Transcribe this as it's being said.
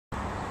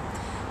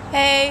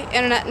Hey,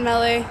 Internet and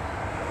Melly.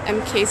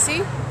 I'm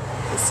Casey.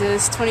 This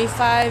is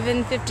 25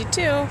 and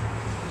 52,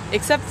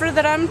 except for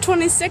that I'm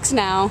 26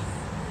 now.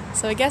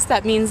 So I guess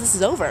that means this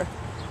is over.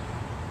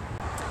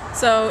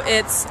 So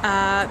it's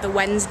the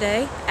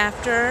Wednesday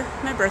after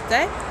my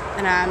birthday,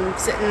 and I'm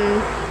sitting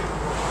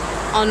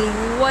on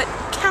what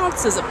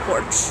counts as a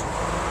porch.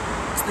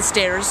 It's the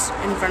stairs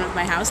in front of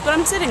my house, but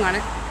I'm sitting on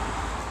it.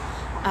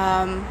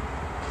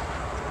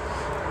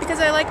 Because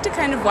I like to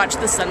kind of watch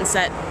the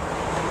sunset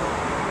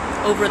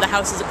over the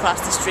houses across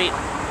the street.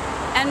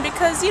 And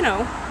because, you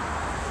know,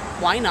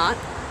 why not?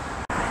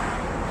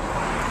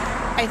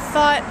 I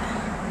thought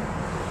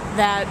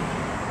that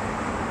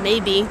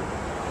maybe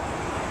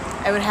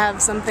I would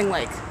have something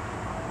like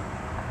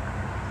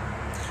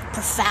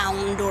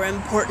profound or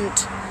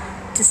important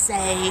to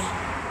say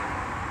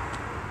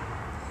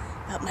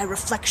about my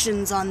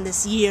reflections on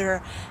this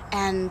year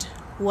and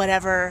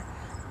whatever.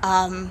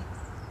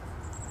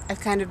 I've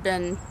kind of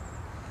been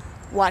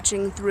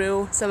watching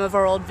through some of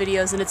our old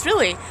videos, and it's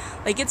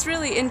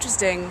really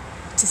interesting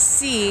to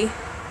see.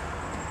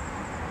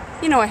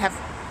 You know, I have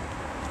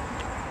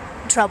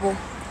trouble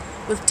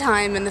with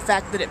time and the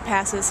fact that it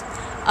passes.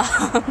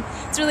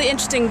 It's really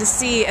interesting to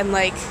see, and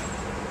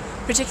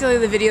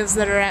particularly the videos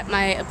that are at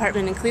my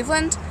apartment in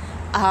Cleveland,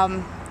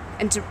 and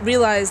to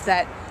realize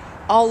that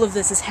all of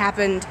this has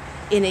happened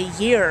in a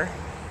year.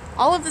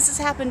 All of this has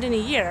happened in a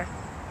year.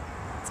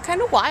 It's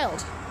kind of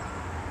wild.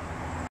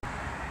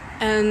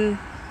 And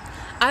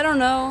I don't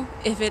know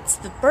if it's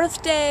the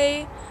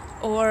birthday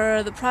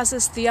or the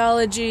process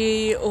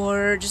theology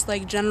or just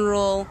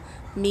general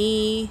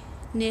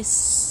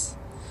me-ness.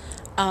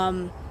 But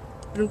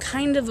I'm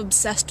kind of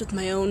obsessed with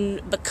my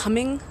own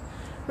becoming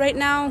right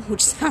now,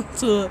 which sounds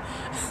sounds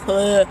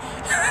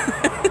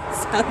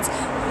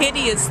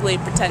hideously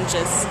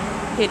pretentious.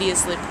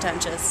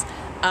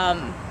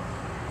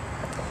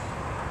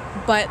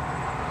 But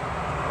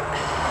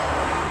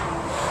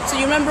so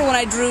you remember when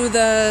I drew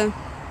the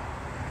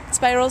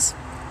spirals?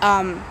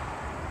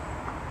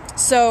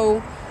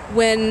 So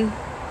when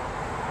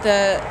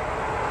the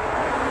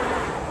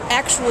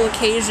actual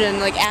occasion,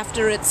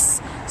 after it's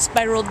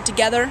spiraled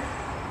together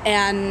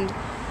and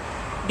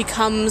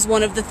becomes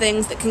one of the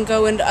things that can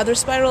go into other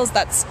spirals,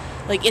 that's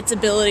its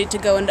ability to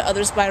go into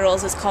other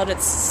spirals is called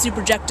its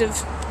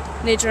superjective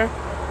nature.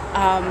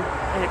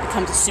 And it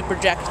becomes a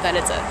superject, then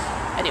it's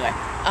anyway.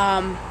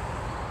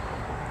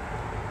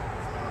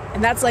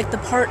 And that's the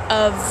part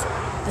of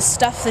the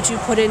stuff that you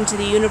put into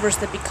the universe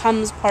that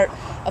becomes part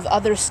of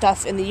other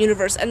stuff in the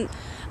universe. And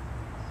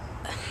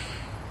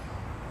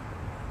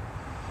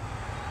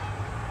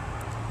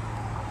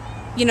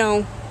you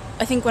know,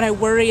 I think when I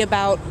worry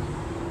about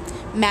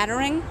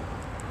mattering,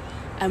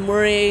 I'm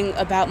worrying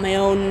about my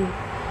own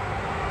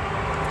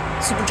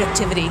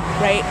subjectivity,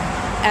 right?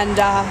 And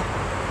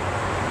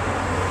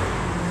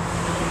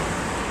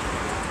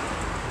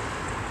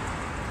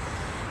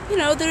you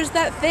know, there's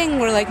that thing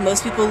where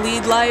most people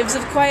lead lives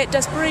of quiet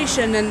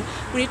desperation, and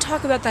when you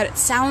talk about that, it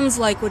sounds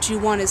like what you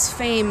want is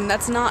fame.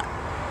 That's not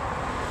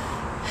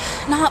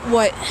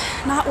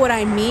what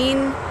I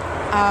mean.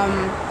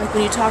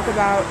 When you talk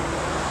about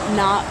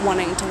not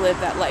wanting to live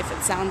that life,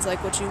 it sounds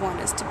like what you want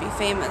is to be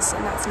famous,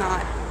 and that's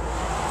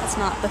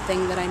not the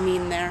thing that I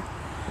mean there.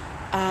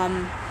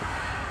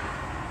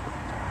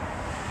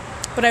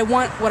 But I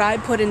want what I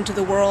put into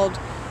the world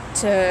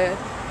to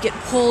get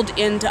pulled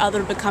into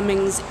other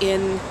becomings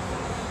in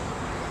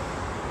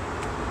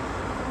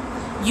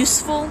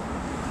useful's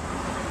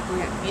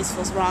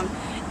wrong,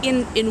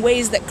 in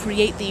ways that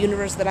create the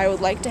universe that I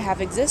would like to have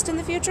exist in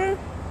the future.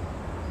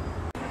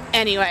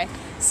 Anyway,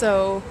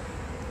 so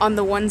on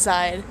the one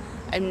side,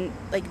 I'm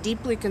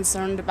deeply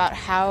concerned about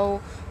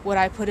how what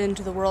I put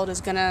into the world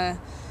is gonna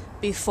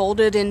be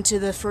folded into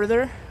the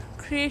further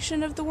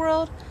creation of the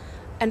world,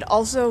 and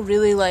also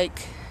really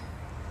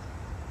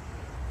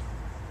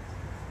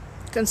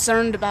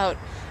concerned about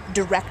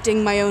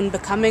directing my own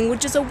becoming,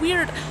 which is a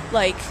weird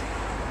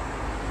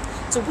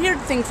it's a weird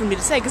thing for me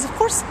to say, because of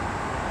course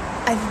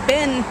I've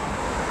been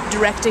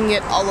directing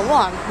it all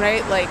along,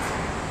 right?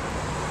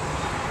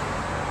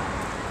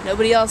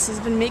 Nobody else has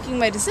been making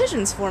my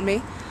decisions for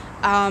me.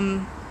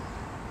 But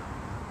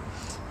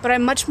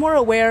I'm much more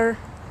aware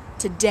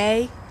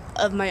today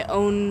of my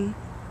own,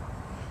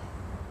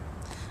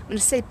 I'm going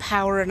to say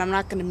power, and I'm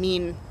not going to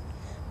mean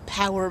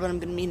power, but I'm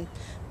going to mean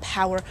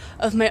power,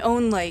 of my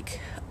own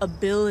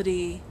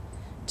ability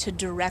to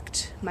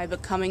direct my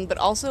becoming, but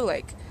also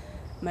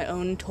my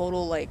own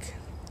total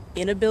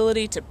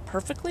inability to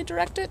perfectly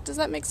direct it. Does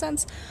that make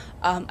sense?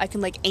 I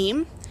can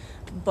aim,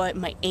 but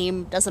my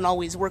aim doesn't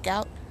always work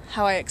out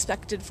how I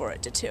expected for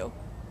it to.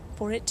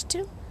 For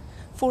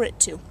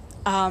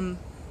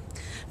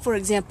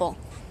example,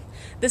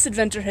 this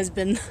adventure has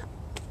been,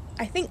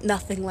 I think,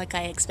 nothing like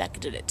I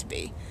expected it to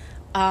be.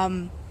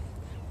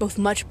 Both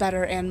much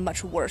better and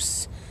much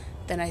worse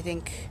than I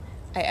think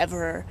I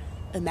ever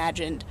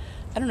imagined.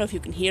 I don't know if you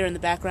can hear in the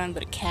background,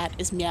 but a cat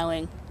is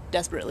meowing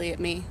desperately at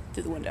me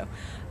through the window.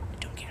 I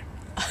don't care.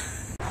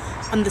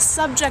 On the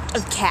subject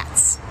of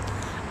cats,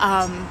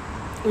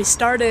 we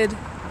started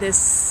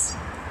this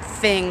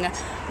thing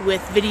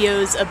with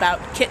videos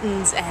about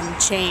kittens and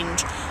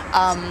change.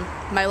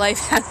 My life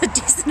has a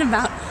decent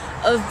amount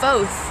of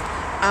both.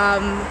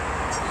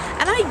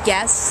 And I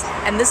guess,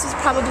 and this was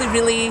probably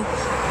really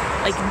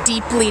like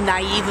deeply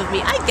naive of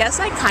me, I guess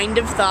I kind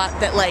of thought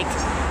that like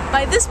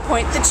by this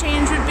point the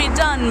change would be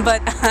done,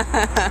 but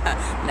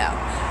no.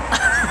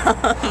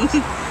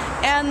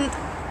 And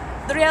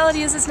the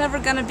reality is it's never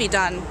gonna be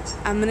done.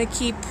 I'm gonna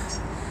keep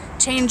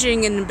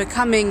changing and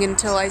becoming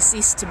until I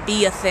cease to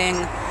be a thing.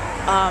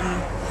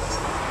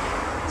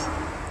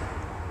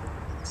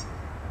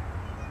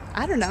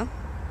 I don't know.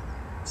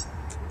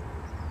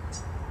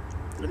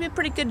 It'll be a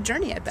pretty good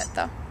journey, I bet,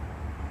 though.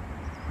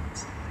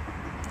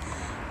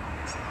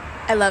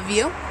 I love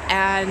you,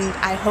 and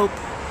I hope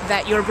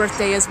that your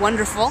birthday is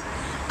wonderful.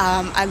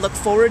 I look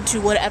forward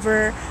to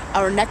whatever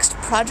our next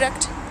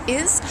project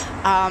is.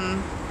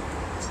 I'm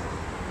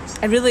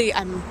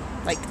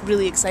like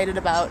really excited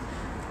about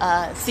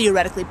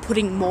theoretically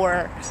putting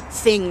more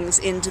things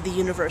into the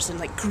universe and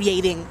like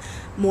creating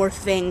more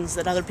things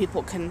that other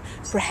people can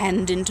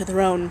prehend into their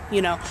own,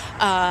 you know,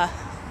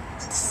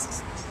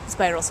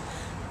 spirals.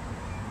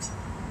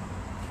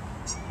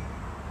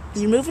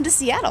 You're moving to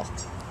Seattle.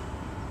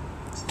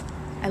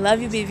 I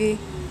love you, BB.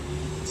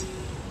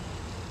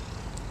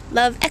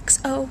 Love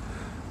XO.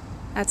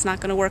 That's not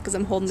gonna work because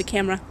I'm holding the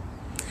camera.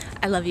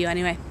 I love you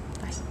anyway.